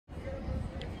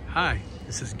Hi,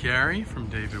 this is Gary from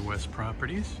David West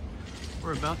Properties.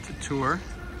 We're about to tour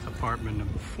apartment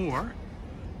number 4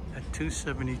 at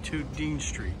 272 Dean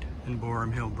Street in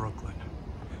Boerum Hill, Brooklyn.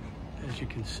 As you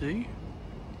can see,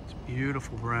 it's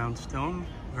beautiful brownstone,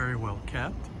 very well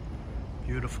kept,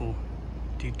 beautiful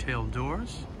detailed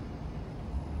doors.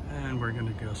 And we're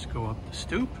gonna just go up the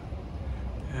stoop,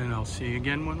 and I'll see you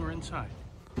again when we're inside.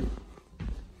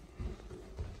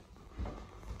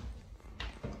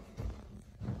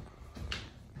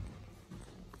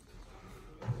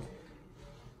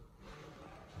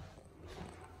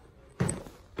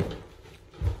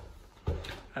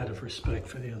 Out of respect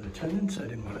for the other tenants, I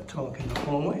didn't want to talk in the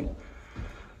hallway,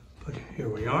 but here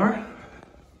we are,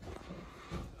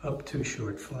 up 2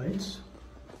 short flights.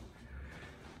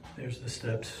 There's the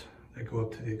steps that go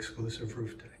up to the exclusive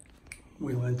roof deck.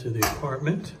 We'll enter the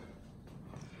apartment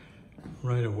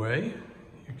right away.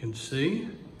 You can see,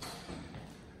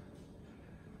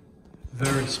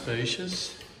 very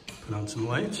spacious. Put on some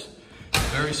lights.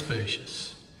 Very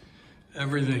spacious.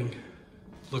 Everything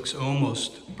looks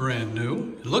almost brand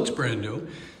new. It looks brand new.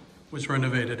 It was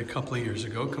renovated a couple of years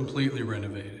ago, completely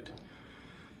renovated.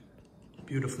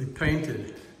 Beautifully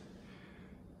painted.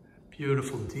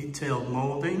 Beautiful detailed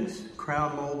moldings,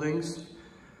 crown moldings,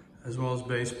 as well as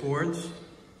baseboards.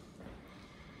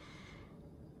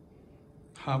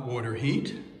 Hot water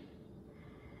heat.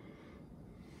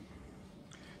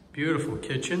 Beautiful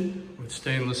kitchen with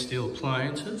stainless steel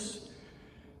appliances,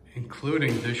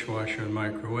 including dishwasher and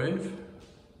microwave.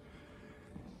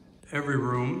 Every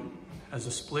room has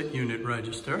a split unit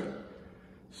register,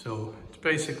 so it's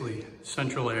basically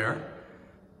central air.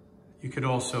 You could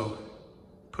also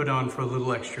put on for a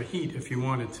little extra heat if you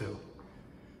wanted to.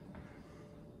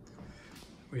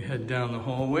 We head down the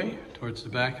hallway towards the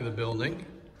back of the building.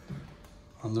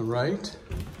 On the right,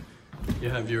 you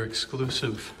have your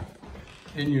exclusive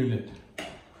in-unit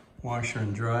washer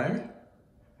and dryer,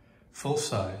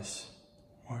 full-size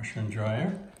washer and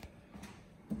dryer.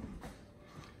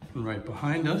 And right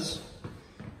behind us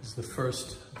is the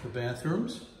first of the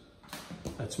bathrooms.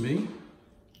 That's me.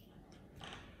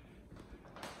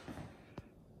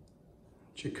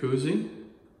 Jacuzzi,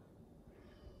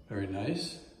 very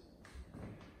nice.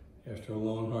 After a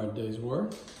long, hard day's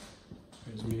work,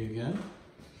 there's me again.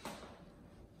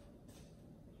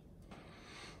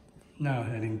 Now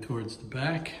heading towards the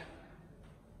back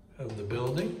of the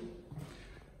building.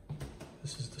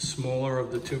 This is the smaller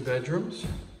of the 2 bedrooms.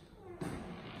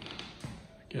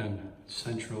 Again,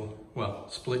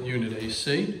 split unit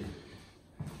AC.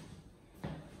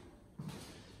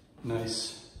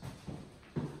 Nice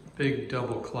big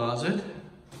double closet.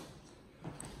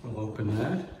 We'll open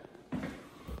that.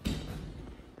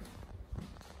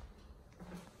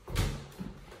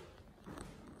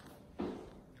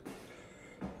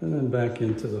 And then back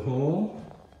into the hall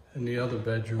and the other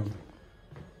bedroom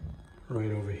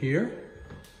right over here.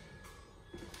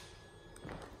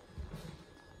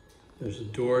 There's a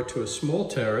door to a small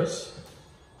terrace,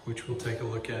 which we'll take a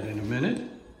look at in a minute.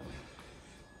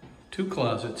 2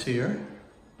 closets here.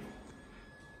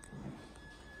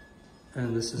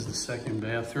 And this is the second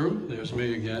bathroom. There's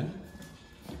me again.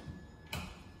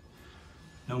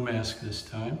 No mask this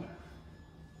time.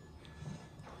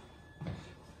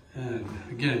 And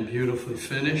again, beautifully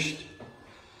finished.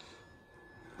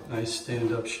 Nice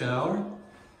stand-up shower.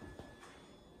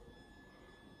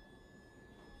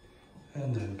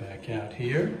 And then back out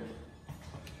here.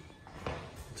 We'll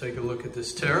take a look at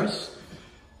this terrace.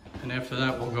 And after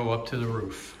that, we'll go up to the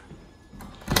roof.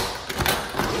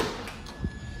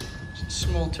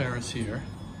 Small terrace here.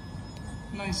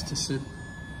 Nice to sit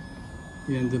at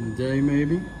the end of the day,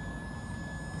 maybe,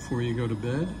 before you go to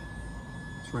bed.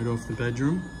 It's right off the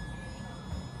bedroom.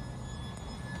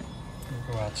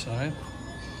 We'll go outside.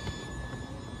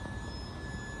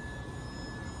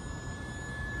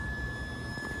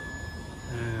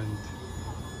 And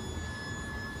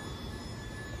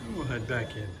we'll head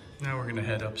back in. Now we're gonna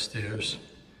head upstairs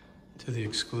to the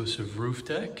exclusive roof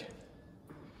deck.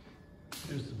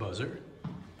 There's the buzzer.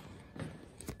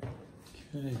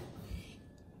 Okay,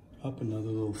 up another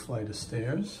little flight of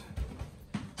stairs.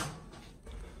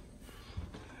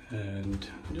 And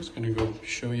I'm just gonna go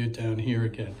show you down here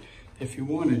again. If you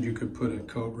wanted, you could put a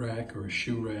coat rack or a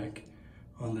shoe rack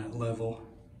on that level,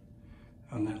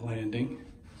 on that landing,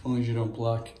 as long as you don't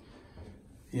block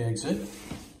the exit.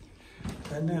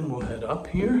 And then we'll head up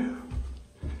here.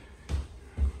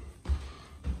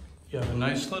 You have a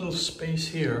nice little space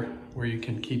here where you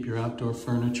can keep your outdoor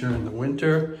furniture in the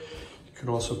winter. You could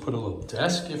also put a little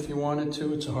desk if you wanted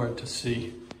to. It's hard to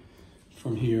see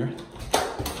from here.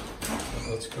 But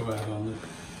let's go out on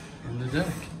the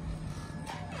deck.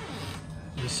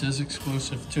 This is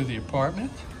exclusive to the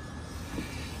apartment.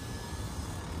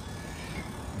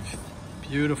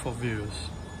 Beautiful views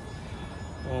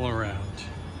all around.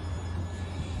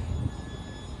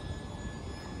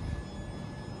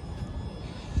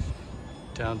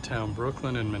 Downtown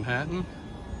Brooklyn and Manhattan.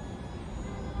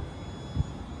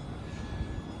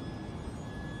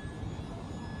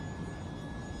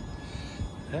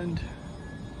 And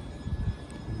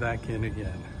back in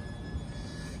again.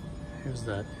 Here's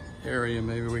that area.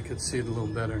 Maybe we could see it a little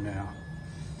better now.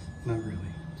 Not really.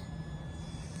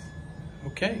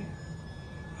 Okay.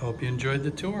 I hope you enjoyed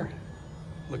the tour.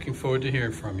 Looking forward to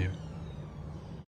hearing from you.